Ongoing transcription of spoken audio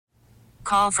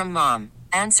Call from mom.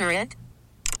 Answer it.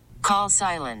 Call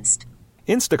silenced.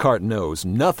 Instacart knows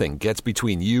nothing gets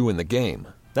between you and the game.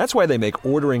 That's why they make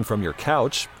ordering from your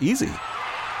couch easy.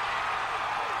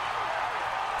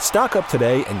 Stock up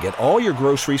today and get all your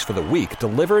groceries for the week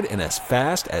delivered in as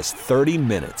fast as 30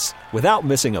 minutes without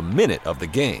missing a minute of the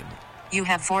game. You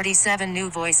have 47 new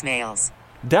voicemails.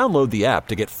 Download the app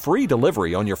to get free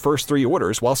delivery on your first 3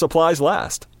 orders while supplies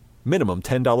last. Minimum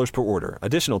 $10 per order.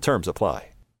 Additional terms apply.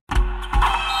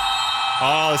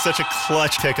 Oh, such a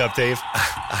clutch pickup, Dave.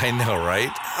 I know,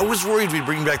 right? I was worried we'd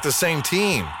bring back the same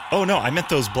team. Oh, no, I meant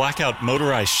those blackout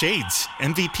motorized shades.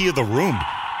 MVP of the room.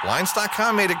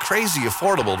 Blinds.com made it crazy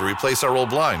affordable to replace our old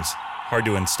blinds. Hard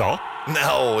to install?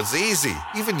 No, it's easy.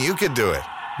 Even you could do it.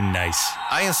 Nice.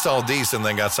 I installed these and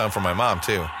then got some for my mom,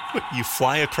 too. What, you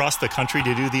fly across the country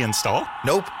to do the install?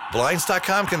 Nope.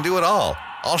 Blinds.com can do it all.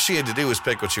 All she had to do was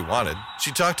pick what she wanted.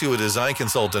 She talked to a design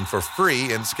consultant for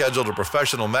free and scheduled a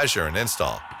professional measure and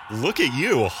install. Look at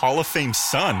you, Hall of Fame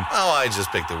son. Oh, I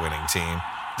just picked the winning team.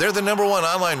 They're the #1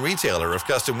 online retailer of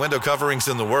custom window coverings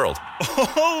in the world.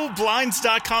 Oh,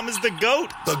 Blinds.com is the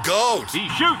GOAT. The GOAT. He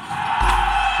shoots.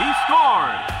 He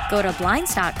scores. Go to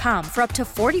Blinds.com for up to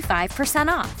 45%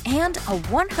 off and a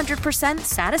 100%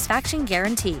 satisfaction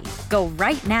guarantee. Go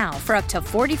right now for up to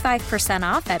 45%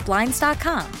 off at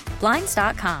Blinds.com.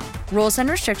 Blinds.com. Rules and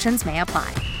restrictions may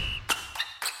apply.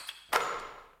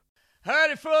 All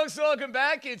right, folks, welcome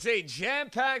back. It's a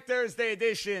jam-packed Thursday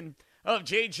edition of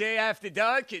JJ After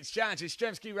Dark. It's John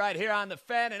Jastrzemski right here on the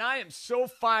Fan, and I am so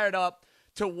fired up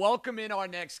to welcome in our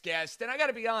next guest. And I got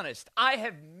to be honest, I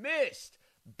have missed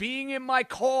being in my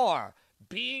car,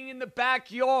 being in the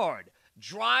backyard,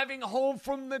 driving home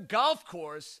from the golf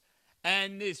course,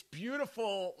 and this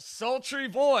beautiful, sultry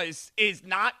voice is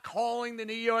not calling the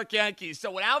New York Yankees. So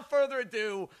without further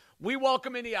ado, we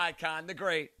welcome in the icon, the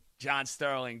great John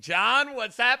Sterling. John,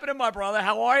 what's happening, my brother?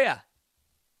 How are you?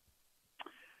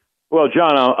 Well,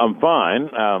 John, I'm fine.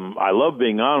 I love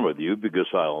being on with you because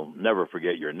I'll never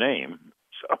forget your name.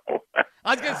 So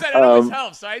I was going to say, that always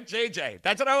helps, right? JJ.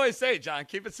 That's what I always say, John.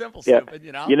 Keep it simple, stupid,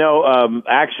 you know?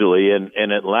 Actually,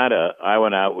 in Atlanta, I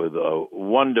went out with a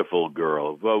wonderful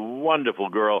girl,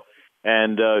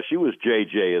 and she was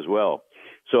JJ as well.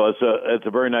 So it's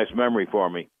a very nice memory for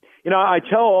me. You know, I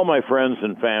tell all my friends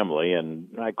and family, and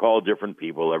I call different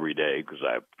people every day because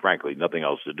I have, frankly, nothing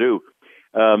else to do.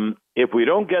 If we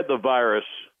don't get the virus,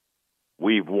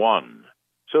 we've won.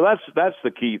 So that's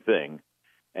the key thing.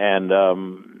 And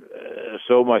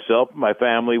so myself, my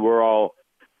family, we're all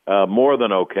more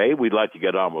than okay. We'd like to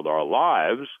get on with our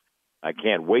lives. I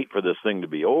can't wait for this thing to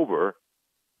be over.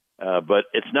 But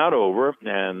it's not over.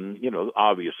 And, you know,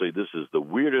 obviously this is the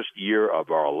weirdest year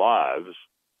of our lives.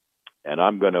 And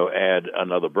I'm going to add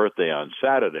another birthday on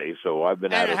Saturday, so I've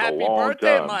been at it a long time. And happy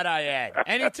birthday, might I add.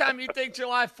 Anytime you think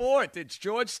July 4th, it's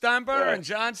George Steinbrenner and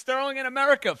John Sterling in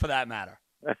America, for that matter.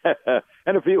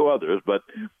 And a few others, but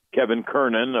Kevin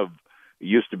Kernan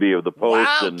used to be of the Post.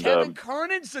 Wow, and Kevin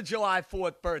Kernan's the July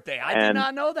 4th birthday. I did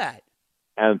not know that.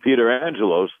 And Peter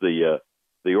Angelos, the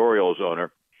Orioles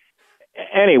owner.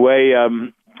 Anyway,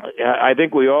 I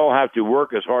think we all have to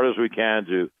work as hard as we can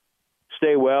to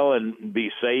stay well and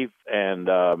be safe,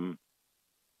 and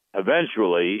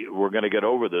eventually we're going to get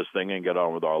over this thing and get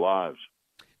on with our lives.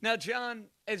 Now, John,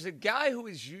 as a guy who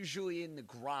is usually in the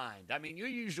grind, I mean, you're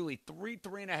usually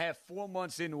 3.5, 4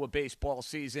 months into a baseball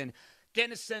season,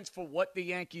 getting a sense for what the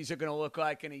Yankees are going to look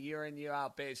like in a year-in,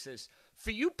 year-out basis.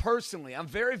 For you personally, I'm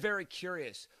very, very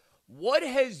curious. What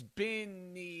has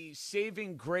been the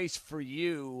saving grace for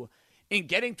you in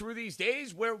getting through these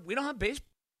days where we don't have baseball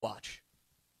to watch?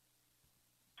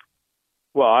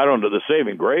 Well, I don't know. The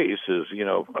saving grace is, you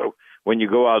know, when you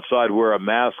go outside, wear a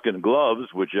mask and gloves,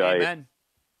 which Amen.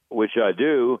 I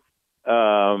do.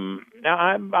 Now,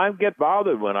 I get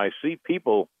bothered when I see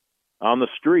people on the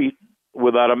street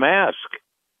without a mask,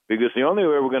 because the only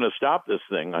way we're going to stop this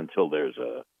thing until there's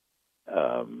a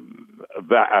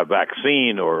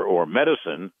vaccine or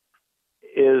medicine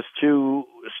is to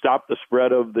stop the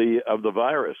spread of the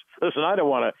virus. Listen, I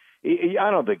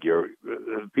don't think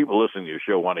people listening to your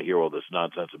show want to hear all this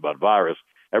nonsense about virus.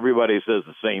 Everybody says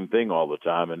the same thing all the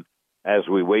time. And as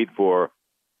we wait for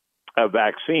a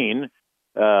vaccine,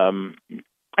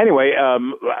 anyway,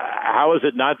 how is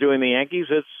it not doing the Yankees?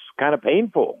 It's kind of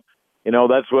painful. You know,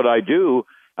 that's what I do.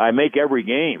 I make every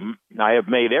game. I have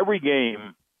made every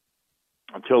game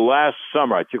until last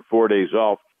summer. I took 4 days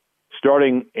off,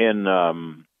 starting in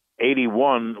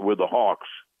 81 with the Hawks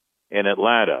in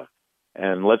Atlanta.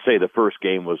 And let's say the first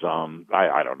game was on,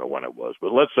 I don't know when it was,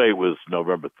 but let's say it was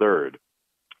November 3rd,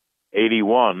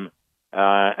 81.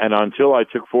 And until I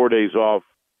took 4 days off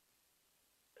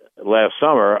last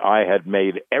summer, I had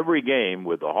made every game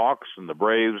with the Hawks and the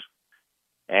Braves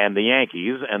and the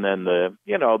Yankees, and then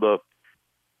the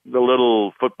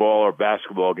little football or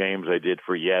basketball games I did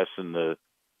for Yes, and the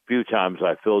few times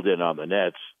I filled in on the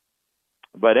Nets.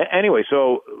 But anyway,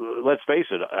 so let's face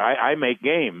it, I make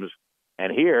games,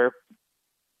 and here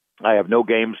I have no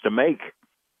games to make.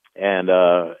 And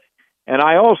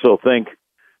I also think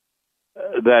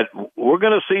that we're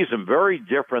going to see some very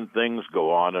different things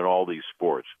go on in all these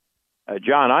sports.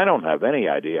 John, I don't have any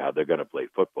idea how they're going to play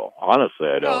football. Honestly,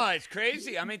 I don't. No, it's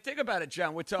crazy. I mean, think about it,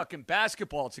 John. We're talking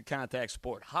basketball. It's a contact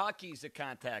sport. Hockey's a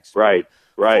contact sport.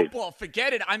 Right. Football,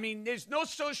 forget it. I mean, there's no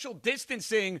social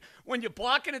distancing when you're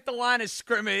blocking at the line of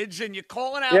scrimmage and you're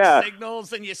calling out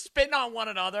signals and you're spitting on one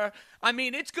another. I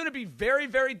mean, it's going to be very,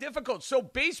 very difficult. So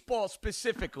baseball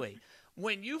specifically,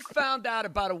 when you found out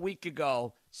about a week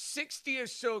ago, 60 or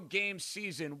so game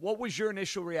season, what was your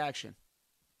initial reaction?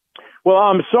 Well,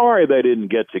 I'm sorry they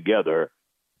didn't get together.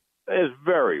 It's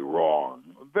very wrong,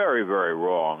 very, very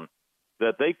wrong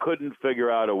that they couldn't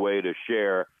figure out a way to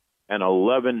share an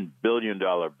 $11 billion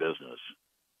business.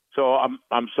 So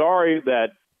I'm sorry that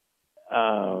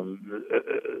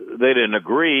they didn't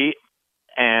agree,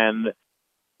 and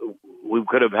we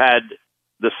could have had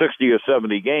the 60 or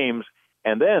 70 games,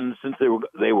 and then since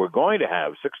they were going to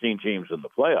have 16 teams in the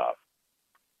playoff,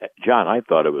 John, I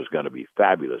thought it was going to be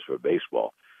fabulous for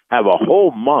baseball. Have a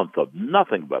whole month of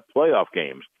nothing but playoff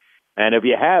games. And if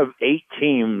you have 8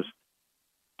 teams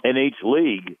in each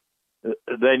league,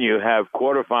 then you have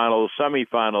quarterfinals,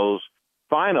 semifinals,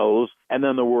 finals, and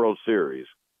then the World Series.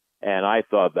 And I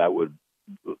thought that would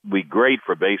be great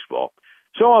for baseball.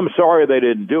 So I'm sorry they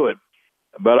didn't do it.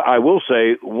 But I will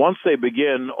say, once they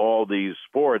begin all these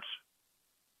sports,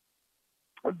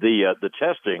 the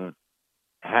testing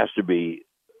has to be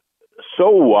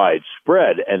so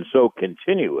widespread and so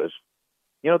continuous.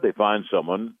 You know, they find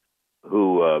someone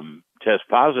who tests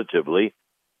positively,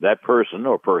 that person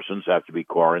or persons have to be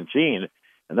quarantined,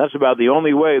 and that's about the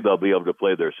only way they'll be able to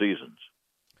play their seasons.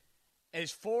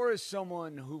 As far as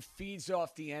someone who feeds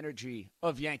off the energy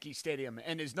of Yankee Stadium,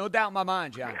 and there's no doubt in my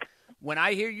mind, John, when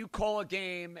I hear you call a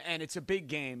game and it's a big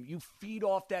game, you feed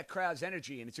off that crowd's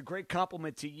energy, and it's a great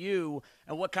compliment to you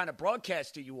and what kind of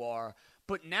broadcaster you are.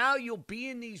 But now you'll be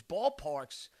in these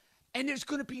ballparks, and there's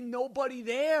going to be nobody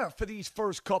there for these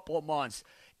first couple of months.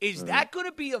 Is that going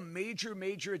to be a major,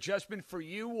 major adjustment for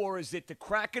you, or is it the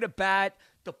crack of the bat,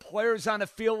 the players on the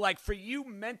field? Like, for you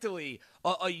mentally,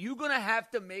 are you going to have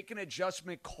to make an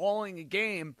adjustment calling a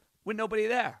game with nobody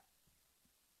there?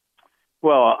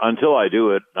 Well, until I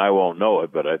do it, I won't know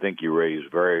it, but I think you raise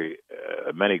very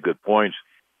many good points.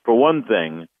 For one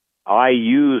thing, I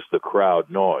use the crowd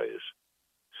noise.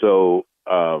 So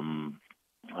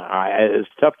it's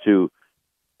tough to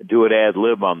do it ad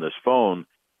lib on this phone,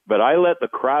 but I let the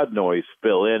crowd noise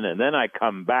fill in, and then I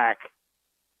come back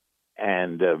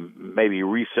and maybe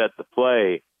reset the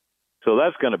play. So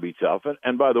that's going to be tough.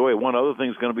 And by the way, one other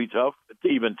thing's going to be tough,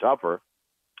 even tougher,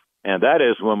 and that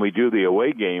is when we do the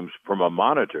away games from a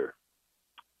monitor.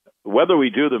 Whether we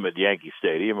do them at Yankee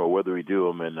Stadium or whether we do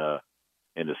them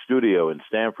in a studio in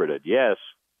Stamford at Yes,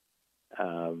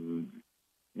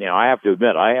 you know, I have to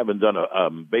admit, I haven't done a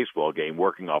baseball game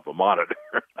working off a monitor.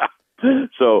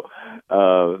 So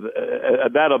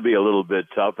that'll be a little bit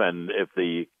tough. And if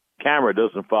the camera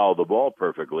doesn't follow the ball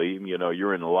perfectly, you know,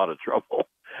 you're in a lot of trouble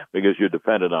because you're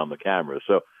dependent on the camera.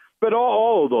 So, but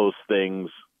all of those things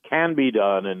can be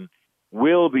done and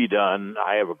will be done.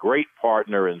 I have a great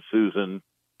partner in Susan.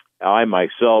 I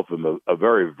myself am a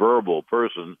very verbal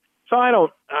person. So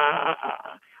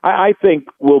I think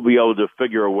we'll be able to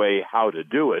figure a way how to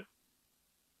do it.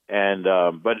 And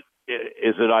but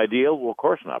is it ideal? Well, of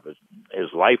course not.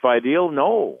 Is life ideal?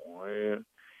 No.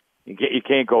 You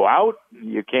can't go out.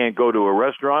 You can't go to a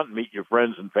restaurant, meet your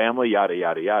friends and family, yada,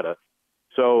 yada, yada.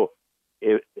 So,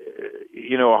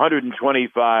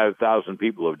 125,000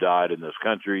 people have died in this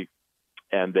country,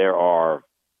 and there are,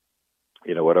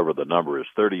 whatever the number is,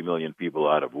 30 million people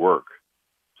out of work.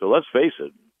 So let's face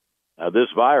it. This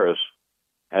virus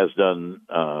has done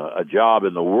a job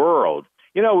in the world.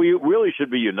 We really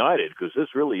should be united because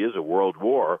this really is a world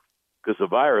war because the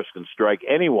virus can strike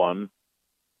anyone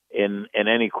in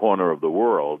any corner of the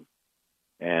world.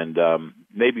 And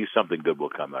maybe something good will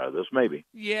come out of this, maybe.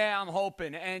 Yeah, I'm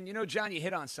hoping. And, John, you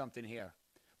hit on something here.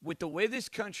 With the way this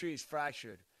country is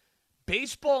fractured,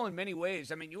 baseball in many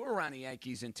ways, you were around the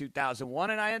Yankees in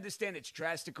 2001, and I understand it's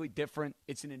drastically different.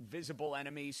 It's an invisible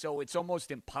enemy, so it's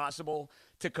almost impossible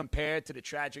to compare to the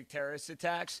tragic terrorist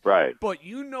attacks. Right. But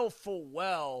you know full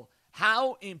well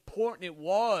how important it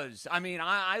was. I mean,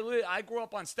 I grew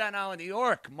up on Staten Island, New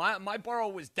York. My borough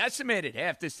was decimated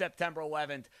after September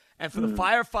 11th. And for the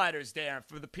firefighters there, and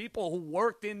for the people who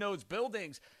worked in those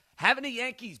buildings, having the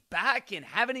Yankees back and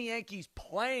having the Yankees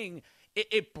playing,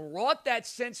 it brought that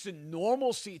sense of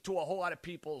normalcy to a whole lot of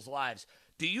people's lives.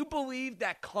 Do you believe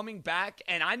that coming back,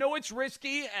 and I know it's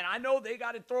risky, and I know they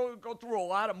got to go through a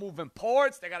lot of moving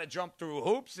parts, they got to jump through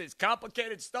hoops, it's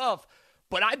complicated stuff,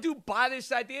 but I do buy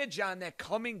this idea, John, that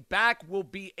coming back will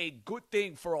be a good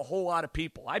thing for a whole lot of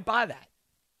people. I buy that.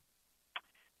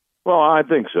 Well, I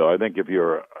think so. I think if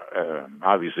you're,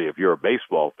 obviously, if you're a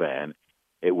baseball fan,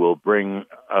 it will bring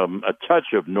a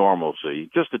touch of normalcy,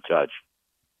 just a touch,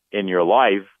 in your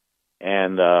life,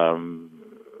 and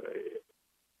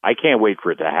I can't wait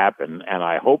for it to happen, and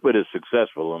I hope it is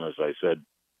successful. And as I said,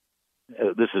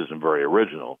 this isn't very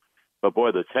original, but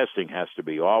boy, the testing has to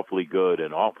be awfully good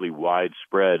and awfully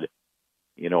widespread,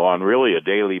 on really a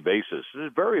daily basis.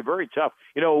 It's very, very tough.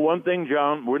 One thing,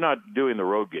 John, we're not doing the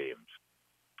road games.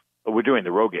 We're doing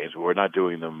the road games, but we're not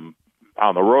doing them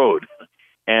on the road.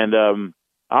 And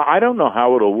I don't know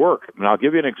how it'll work. And I'll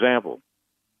give you an example.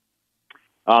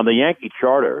 On the Yankee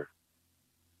charter,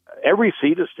 every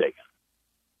seat is taken.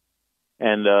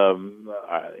 And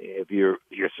if you're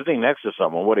sitting next to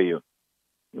someone, what are you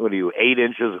 8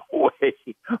 inches away?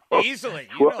 Easily.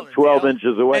 12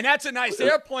 inches away. And that's a nice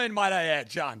airplane, might I add,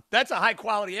 John. That's a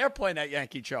high-quality airplane, that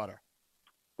Yankee charter.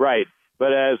 Right.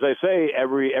 But as I say,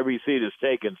 every seat is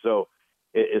taken. So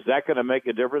is that going to make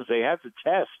a difference? They have to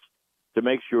test to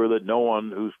make sure that no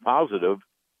one who's positive,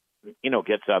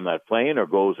 gets on that plane or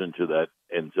goes into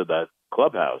that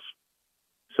clubhouse.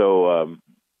 So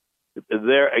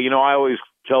there, I always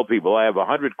tell people I have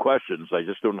 100 questions. I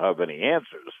just don't have any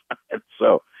answers. And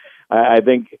so I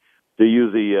think, to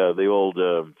use the old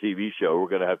TV show, we're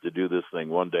going to have to do this thing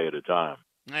one day at a time.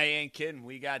 I ain't kidding.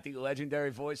 We got the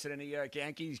legendary voice of the New York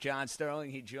Yankees, John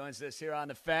Sterling. He joins us here on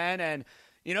The Fan. And,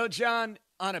 John,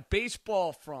 on a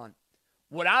baseball front,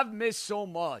 what I've missed so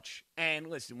much, and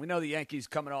listen, we know the Yankees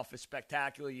coming off a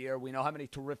spectacular year. We know how many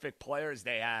terrific players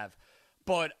they have.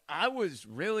 But I was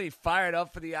really fired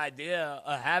up for the idea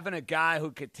of having a guy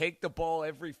who could take the ball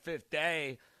every fifth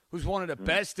day, who's one of the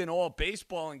best in all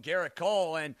baseball, in Gerrit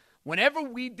Cole. And whenever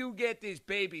we do get this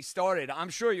baby started, I'm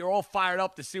sure you're all fired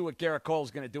up to see what Gerrit Cole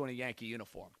is going to do in a Yankee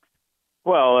uniform.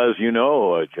 Well, as you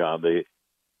know, John,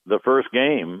 the first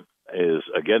game is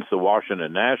against the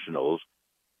Washington Nationals,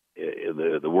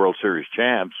 the World Series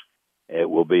champs. It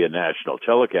will be a national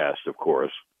telecast, of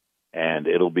course, and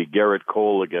it'll be Gerrit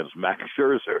Cole against Max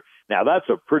Scherzer. Now, that's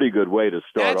a pretty good way to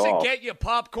start off. That's a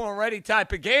get-your-popcorn-ready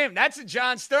type of game. That's a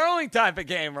John Sterling type of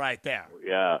game right there.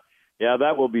 Yeah,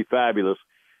 that will be fabulous.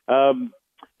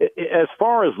 As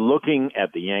far as looking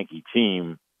at the Yankee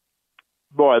team,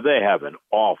 boy, they have an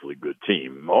awfully good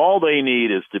team. All they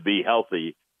need is to be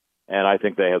healthy, and I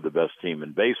think they have the best team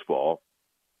in baseball.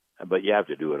 But you have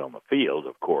to do it on the field,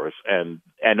 of course, and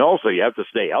also you have to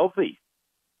stay healthy.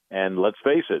 And let's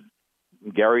face it,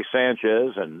 Gary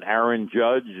Sanchez and Aaron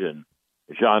Judge and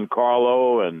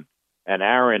Giancarlo and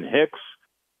Aaron Hicks,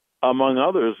 among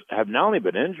others, have not only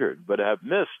been injured, but have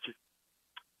missed,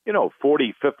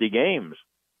 40, 50 games.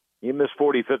 You miss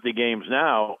 40, 50 games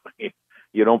now,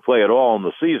 you don't play at all in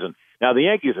the season. Now, the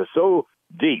Yankees are so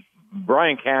deep.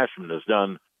 Brian Cashman has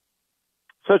done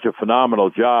such a phenomenal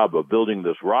job of building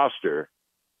this roster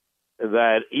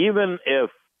that even if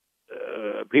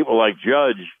people like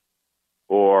Judge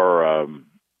or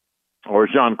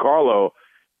Giancarlo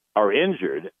are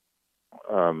injured,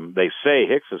 they say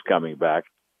Hicks is coming back,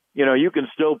 you can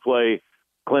still play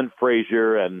Clint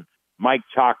Frazier and Mike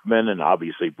Tauchman and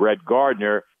obviously Brett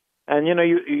Gardner, and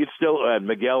you still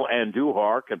Miguel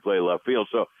Andujar can play left field,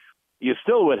 so you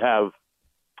still would have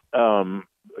a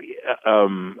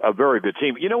very good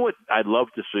team. You know what I'd love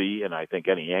to see, and I think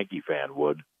any Yankee fan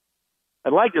would?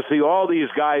 I'd like to see all these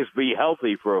guys be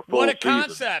healthy for a full season. What a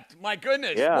concept. My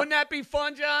goodness. Yeah. Wouldn't that be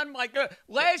fun, John? My God.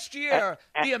 Last year,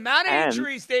 the amount of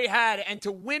injuries they had and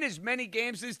to win as many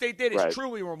games as they did is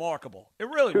truly remarkable. It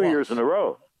really was. 2 years in a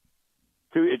row.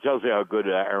 It tells you how good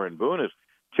Aaron Boone is.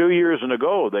 2 years in a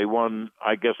row, they won,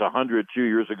 I guess, 100 2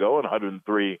 years ago and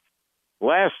 103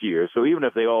 last year. So even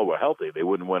if they all were healthy, they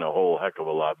wouldn't win a whole heck of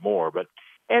a lot more. But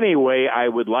anyway, I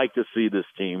would like to see this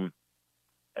team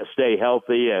stay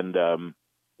healthy. And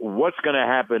what's going to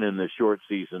happen in the short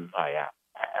season,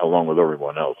 along with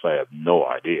everyone else, I have no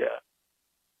idea.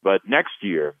 But next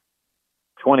year,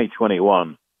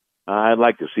 2021, I'd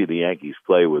like to see the Yankees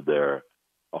play with their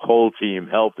whole team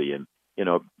healthy and,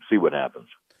 see what happens.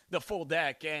 The full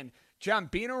deck. And John,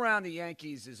 being around the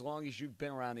Yankees as long as you've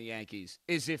been around the Yankees,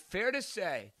 is it fair to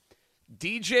say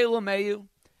DJ LeMahieu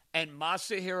and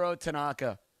Masahiro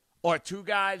Tanaka are two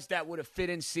guys that would have fit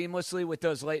in seamlessly with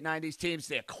those late 90s teams.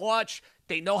 They're clutch.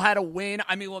 They know how to win.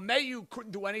 I mean, LeMahieu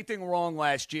couldn't do anything wrong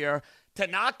last year.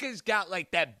 Tanaka's got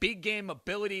like that big game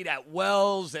ability that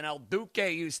Wells and El Duque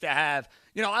used to have.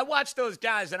 You know, I watch those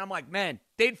guys and I'm like, man,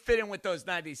 they'd fit in with those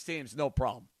 90s teams, no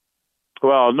problem.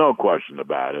 Well, no question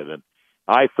about it. And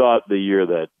I thought the year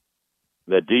that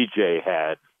DJ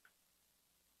had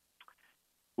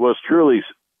was truly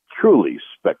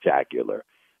spectacular.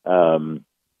 When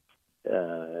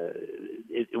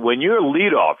you're a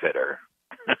leadoff hitter,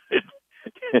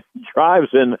 it drives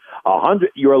in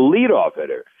 100. You're a leadoff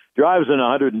hitter, drives in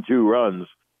 102 runs,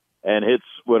 and hits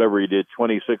whatever he did,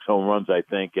 26 home runs, I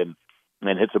think, and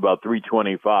hits about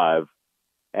 325.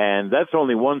 And that's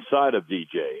only one side of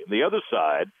DJ. The other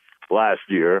side, last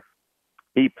year,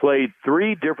 he played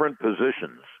three different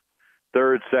positions,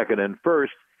 third, second, and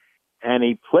first, and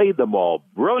he played them all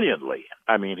brilliantly.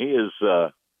 I mean, he is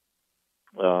a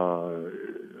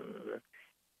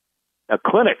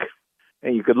clinic.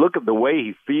 And you could look at the way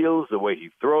he feels, the way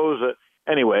he throws it.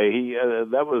 Anyway,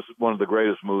 that was one of the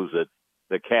greatest moves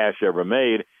that Cash ever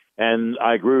made. And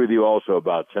I agree with you also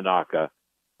about Tanaka.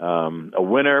 A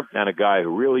winner and a guy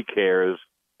who really cares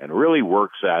and really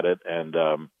works at it. And,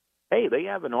 hey, they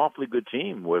have an awfully good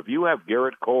team. If you have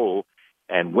Garrett Cole,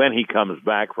 and when he comes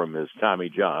back from his Tommy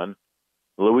John,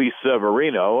 Luis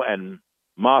Severino and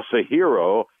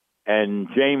Masahiro and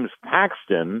James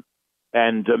Paxton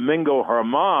and Domingo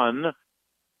Germán,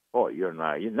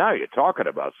 now you're talking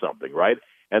about something, right?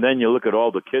 And then you look at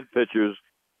all the kid pitchers,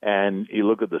 and you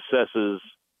look at the Cesses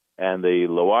and the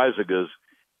Loaizagas,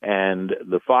 and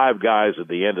the five guys at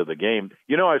the end of the game.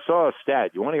 You know, I saw a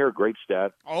stat. You want to hear a great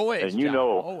stat? Always. And you John,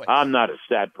 know, always. I'm not a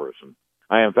stat person.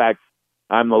 I'm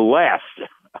the last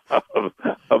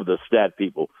of the stat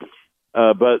people.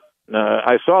 But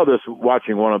I saw this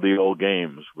watching one of the old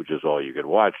games, which is all you could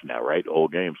watch now, right?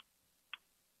 Old games.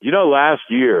 You know, last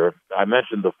year, I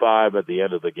mentioned the five at the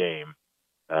end of the game,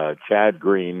 Chad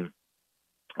Green,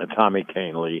 Tommy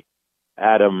Kahnle,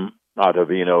 Adam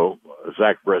Ottavino,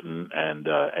 Zach Britton,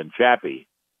 and Chappie.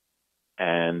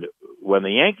 And when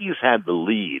the Yankees had the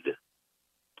lead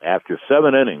after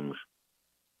 7 innings,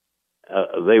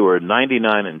 they were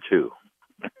 99-2. So,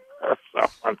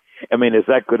 I mean, is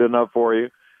that good enough for you?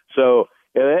 So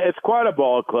it's quite a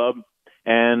ball club.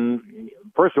 And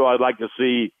first of all, I'd like to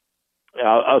see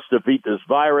us defeat this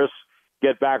virus,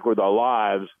 get back with our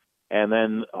lives, and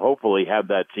then hopefully have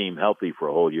that team healthy for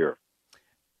a whole year.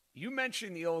 You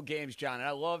mentioned the old games, John, and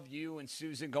I love you and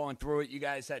Susan going through it. You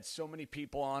guys had so many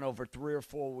people on over 3 or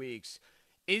 4 weeks.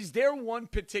 Is there one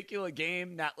particular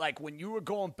game that, like, when you were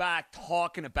going back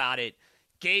talking about it,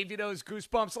 gave you those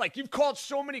goosebumps? Like, you've called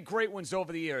so many great ones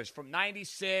over the years, from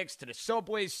 96 to the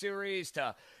Subway Series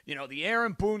to, you know, the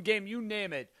Aaron Boone game, you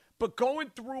name it. But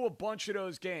going through a bunch of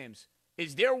those games,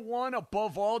 is there one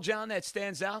above all, John, that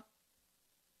stands out?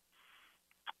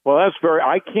 Well,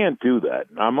 I can't do that.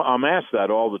 I'm asked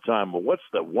that all the time. Well, what's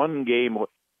the one game?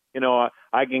 You know,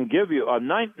 I can give you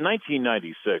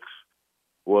 1996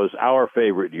 was our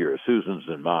favorite year, Susan's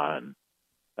and mine.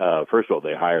 First of all,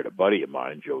 they hired a buddy of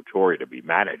mine, Joe Torre, to be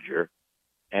manager.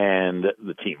 And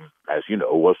the team, as you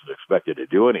know, wasn't expected to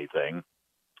do anything.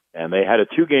 And they had a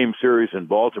 2-game series in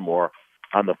Baltimore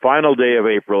on the final day of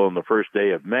April and the first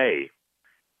day of May.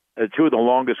 2 of the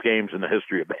longest games in the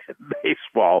history of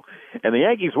baseball. And the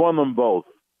Yankees won them both.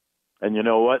 And you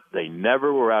know what? They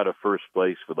never were out of first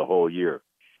place for the whole year.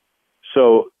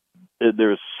 So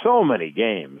there's so many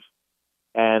games.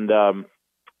 And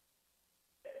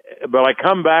but I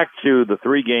come back to the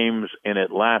 3 games in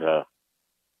Atlanta.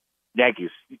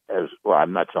 Yankees,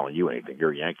 I'm not telling you anything.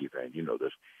 You're a Yankee fan. You know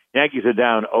this. Yankees are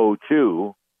down 0-2.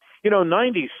 You know,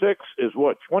 96 is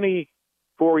what,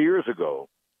 24 years ago.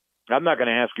 I'm not going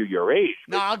to ask you your age.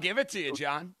 No, I'll give it to you,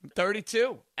 John. I'm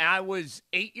 32. And I was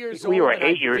 8 years old. We were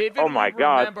 8 years. Oh, my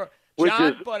God.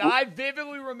 John, but I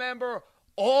vividly remember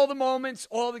all the moments,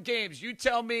 all the games. You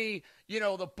tell me, you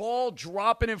know, the ball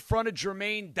dropping in front of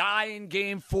Jermaine Dye in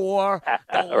Game 4,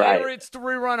 the Lawrence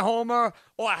 3-run homer,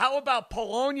 or how about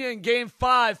Polonia in Game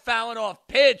 5 fouling off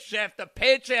pitch after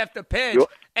pitch after pitch.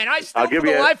 And I still, for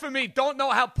the life of me, don't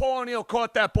know how Paul O'Neill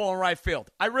caught that ball in right field.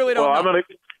 I really don't know.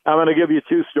 I'm going to give you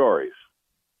 2 stories.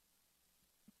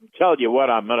 Tell you what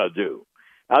I'm going to do.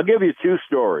 I'll give you 2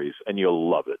 stories, and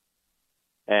you'll love it.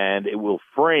 And it will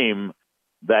frame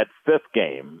that 5th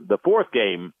game. The 4th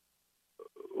game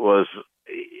was,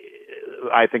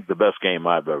 I think, the best game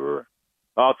I've ever.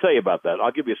 I'll tell you about that.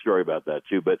 I'll give you a story about that,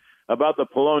 too. But about the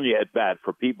Polonia at-bat,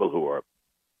 for people who are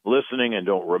listening and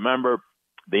don't remember,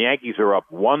 the Yankees are up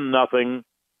 1-0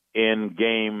 in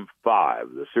Game 5.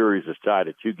 The series is tied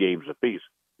at 2 games apiece.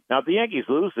 Now, if the Yankees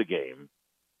lose the game,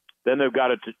 then they've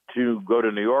got to go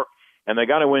to New York, and they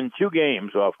got to win 2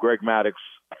 games off Greg Maddux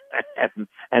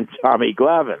and Tommy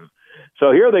Glavine.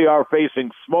 So here they are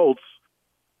facing Smoltz.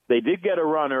 They did get a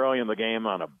run early in the game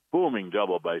on a booming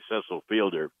double by Cecil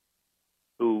Fielder,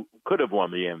 who could have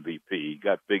won the MVP. He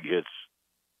got big hits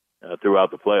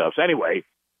throughout the playoffs. Anyway,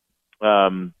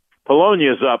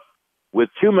 Polonia's up with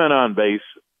 2 men on base,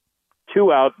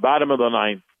 2 out, bottom of the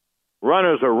 9th.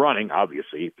 Runners are running,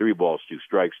 obviously, 3 balls, 2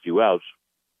 strikes, 2 outs.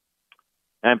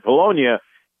 And Polonia,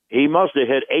 he must have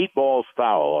hit 8 balls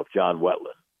foul off John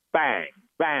Wetland. Bang,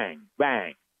 bang,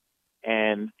 bang.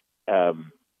 And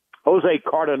Jose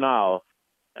Cardinal,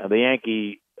 the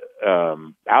Yankee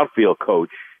outfield coach,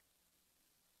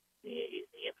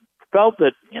 felt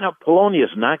that,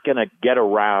 Polonia's not going to get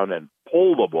around and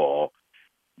pull the ball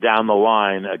down the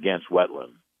line against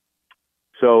Wetland.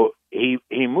 So he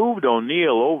moved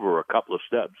O'Neill over a couple of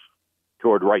steps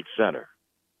toward right center.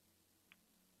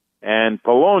 And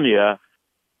Polonia,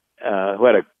 who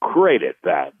had a great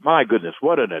at-bat, my goodness,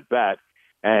 what an at-bat,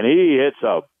 and he hits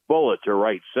a bullet to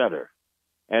right center.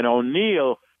 And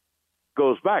O'Neill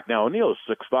goes back. Now, O'Neill's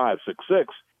 6'5", 6'6",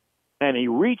 and he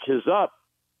reaches up,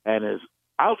 and his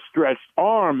outstretched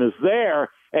arm is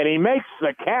there, and he makes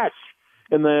the catch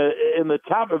in the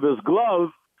top of his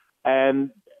glove, and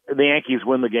the Yankees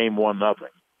win the game 1-0.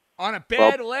 On a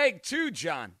bad leg, too,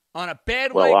 John. On a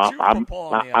bad leg, too, for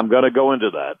Polonia. I'm going to go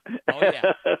into that. Oh,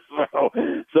 yeah.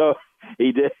 so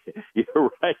he did. You're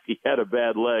right. He had a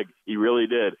bad leg. He really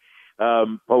did.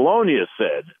 Polonia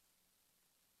said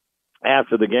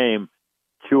after the game,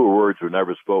 2 words were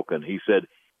never spoken. He said,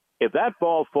 if that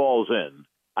ball falls in,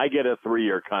 I get a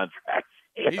 3-year contract.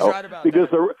 He's right about because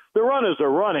that. the runners are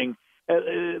running.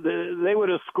 They would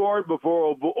have scored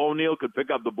before O'Neill could pick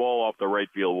up the ball off the right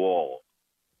field wall.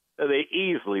 They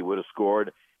easily would have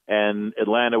scored, and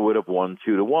Atlanta would have won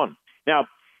 2-1. Now,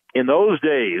 in those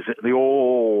days, the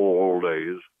old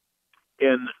days,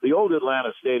 in the old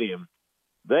Atlanta Stadium,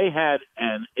 they had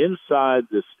an inside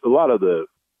this. A lot of the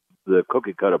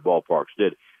cookie cutter ballparks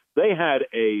did. They had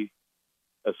a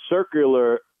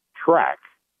circular track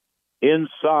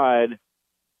inside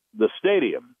the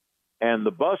stadium, and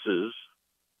the buses,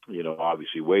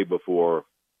 obviously way before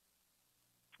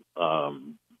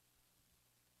long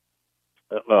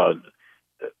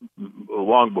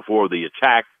before the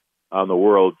attack on the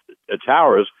World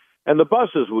Towers, and the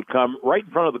buses would come right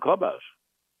in front of the clubhouse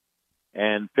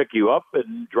and pick you up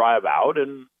and drive out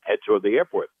and head toward the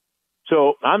airport.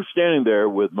 So I'm standing there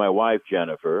with my wife,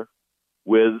 Jennifer,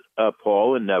 with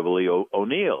Paul and Neville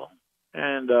O'Neill,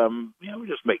 and we're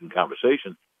just making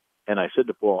conversation. And I said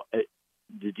to Paul,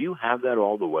 did you have that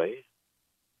all the way?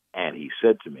 And he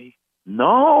said to me,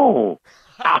 no,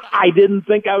 I didn't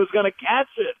think I was going to catch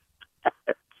it.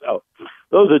 So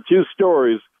those are 2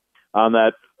 stories on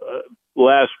that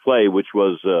last play, which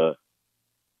was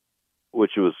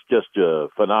just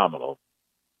phenomenal.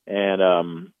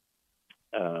 And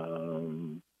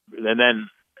then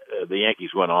the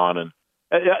Yankees went on, and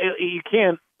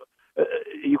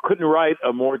you couldn't write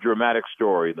a more dramatic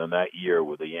story than that year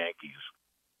with the Yankees.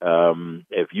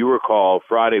 If you recall,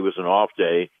 Friday was an off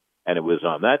day, and it was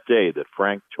on that day that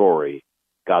Frank Torre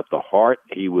got the heart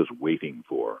he was waiting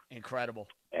for. Incredible.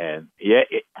 And,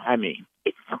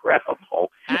 incredible.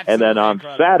 Absolutely and then on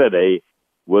incredible. Saturday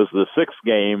was the 6th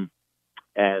game,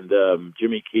 and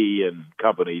Jimmy Key and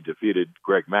company defeated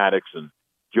Greg Maddux, and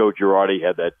Joe Girardi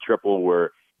had that triple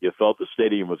where you felt the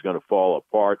stadium was going to fall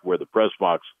apart, where the press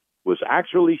box was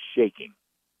actually shaking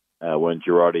when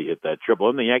Girardi hit that triple.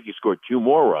 And the Yankees scored 2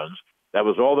 more runs. That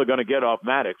was all they're going to get off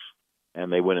Maddux,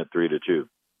 and they win it 3-2.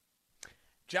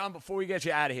 John, before we get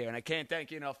you out of here, and I can't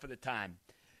thank you enough for the time,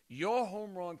 your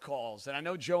home run calls, and I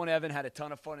know Joe and Evan had a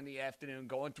ton of fun in the afternoon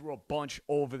going through a bunch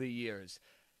over the years.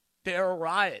 They're a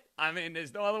riot. I mean,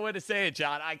 there's no other way to say it,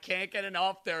 John. I can't get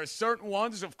enough. There are certain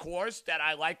ones, of course, that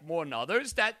I like more than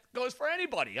others. That goes for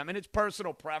anybody. I mean, it's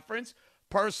personal preference,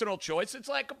 personal choice. It's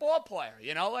like a ball player,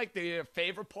 like the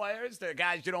favorite players, the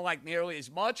guys you don't like nearly as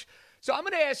much. So I'm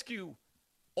going to ask you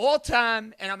all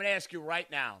time, and I'm going to ask you right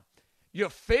now, your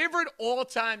favorite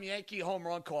all-time Yankee home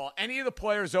run call, any of the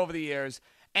players over the years,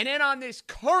 and then on this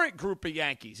current group of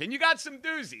Yankees, and you got some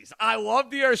doozies. I love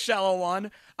the Urshela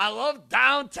one. I love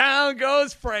Downtown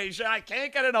Goes Frazier. I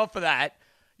can't get enough of that.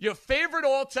 Your favorite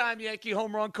all-time Yankee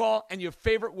home run call, and your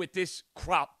favorite with this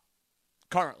crop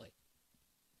currently.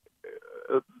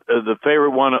 The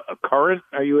favorite one current,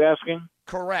 are you asking?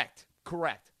 Correct.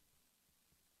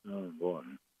 Oh, boy.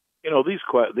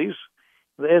 These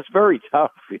it's very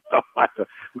tough, because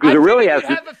it really has to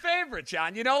have a favorite,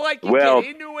 John. Like you well, did.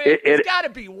 He knew it's got to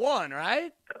be one,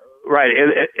 right? Right.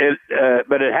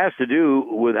 But it has to do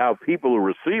with how people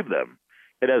receive them.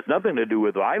 It has nothing to do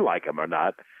with if I like them or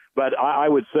not. But I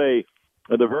would say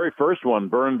the very first one,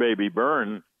 Burn Baby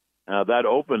Burn, that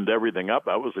opened everything up.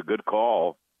 That was a good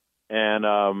call. And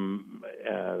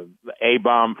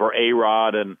A-Bomb for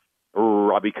A-Rod and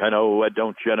Robbie Cano,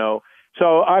 Don't You Know.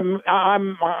 So the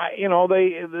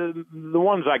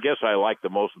ones I guess I like the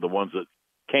most of the ones that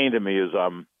came to me is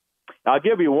I'll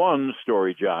give you one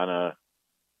story, John. A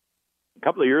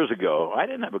couple of years ago, I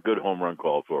didn't have a good home run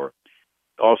call for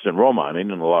Austin Romine. He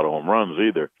didn't have a lot of home runs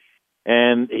either.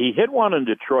 And he hit one in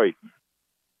Detroit,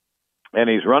 and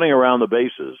he's running around the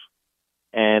bases.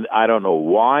 And I don't know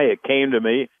why it came to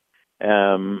me.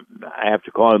 I have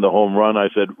to call him the home run. I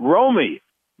said, Romy,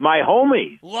 my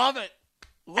homie. Love it.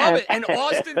 Love it. And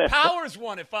Austin Powers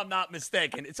won, if I'm not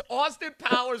mistaken. It's Austin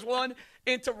Powers won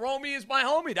into Romy is my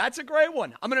homie. That's a great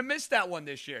one. I'm going to miss that one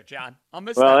this year, John. I'll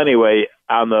miss that. Well, anyway,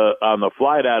 on the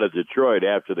flight out of Detroit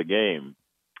after the game,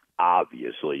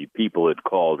 obviously people had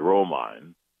called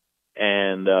Romine.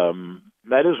 And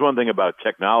that is one thing about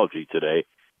technology today.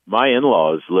 My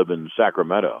in-laws live in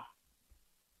Sacramento.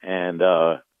 And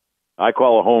I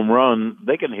call a home run,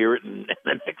 they can hear it in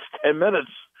the next 10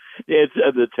 minutes. It's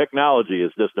the technology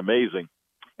is just amazing.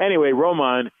 Anyway,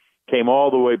 Romine came all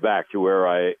the way back to where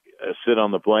I sit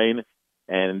on the plane,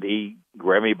 and he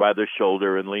grabbed me by the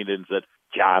shoulder and leaned in and said,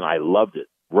 John, I loved it.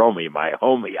 Romy, my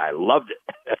homie, I loved it.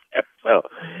 So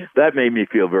that made me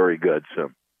feel very good.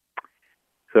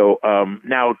 So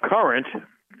now current,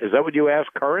 is that what you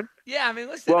asked, current? Yeah, I mean,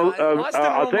 listen, well,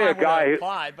 I'll tell you a guy.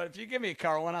 Applied, but if you give me a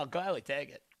current one, I'll gladly take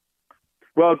it.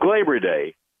 Well, Glaber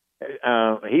Day,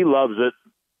 he loves it.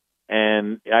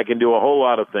 And I can do a whole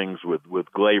lot of things with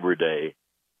Glaber Day,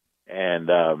 and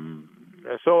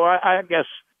so I guess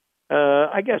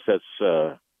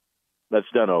that's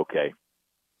done okay.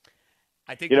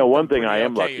 I think one thing I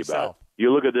am lucky about.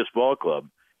 You look at this ball club,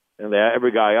 and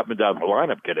every guy up and down the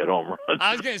lineup get at home runs.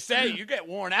 I was going to say you get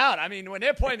worn out. I mean, when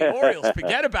they're playing the Orioles,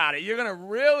 forget about it. You're going to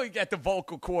really get the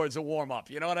vocal cords a warm up.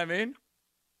 You know what I mean?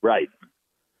 Right.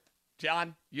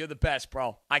 John, you're the best,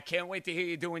 bro. I can't wait to hear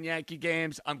you doing Yankee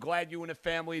games. I'm glad you and the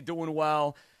family are doing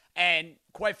well. And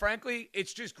quite frankly,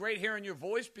 it's just great hearing your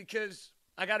voice because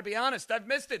I got to be honest, I've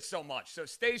missed it so much. So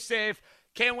stay safe.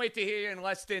 Can't wait to hear you in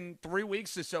less than 3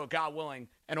 weeks or so, God willing,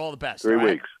 and all the best. 3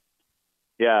 weeks.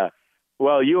 Yeah.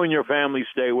 Well, you and your family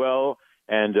stay well,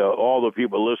 and all the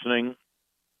people listening,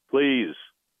 please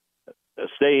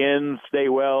stay in, stay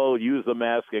well, use the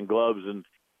mask and gloves, and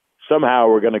somehow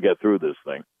we're going to get through this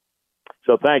thing.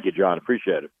 So thank you, John.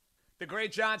 Appreciate it. The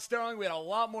great John Sterling. We had a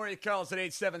lot more of your calls at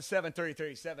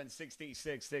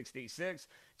 877-337-6666.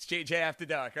 It's JJ After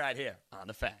Dark right here on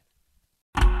The Fan.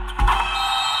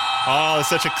 Oh,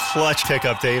 such a clutch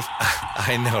pickup, Dave.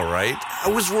 I know, right?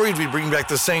 I was worried we'd bring back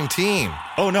the same team.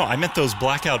 Oh, no, I meant those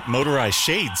blackout motorized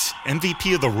shades.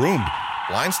 MVP of the room.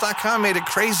 Blinds.com made it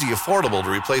crazy affordable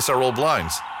to replace our old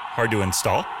blinds. Hard to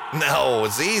install? No,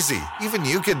 it's easy. Even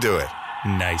you could do it.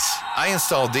 Nice. I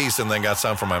installed these and then got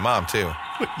some for my mom, too.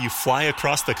 What, you fly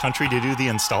across the country to do the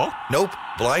install? Nope.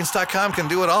 Blinds.com can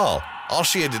do it all. All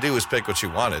she had to do was pick what she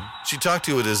wanted. She talked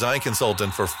to a design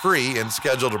consultant for free and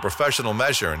scheduled a professional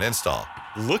measure and install.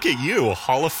 Look at you, a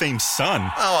Hall of Fame son.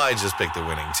 Oh, I just picked the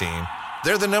winning team.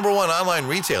 They're the #1 online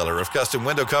retailer of custom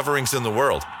window coverings in the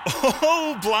world.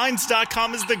 Oh,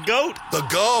 Blinds.com is the GOAT. The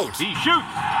GOAT! He shoots.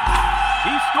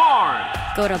 He scored.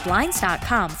 Go to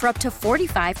Blinds.com for up to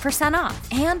 45%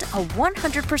 off and a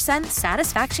 100%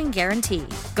 satisfaction guarantee.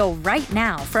 Go right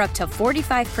now for up to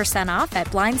 45% off at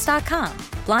Blinds.com.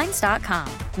 Blinds.com.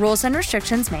 Rules and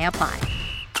restrictions may apply.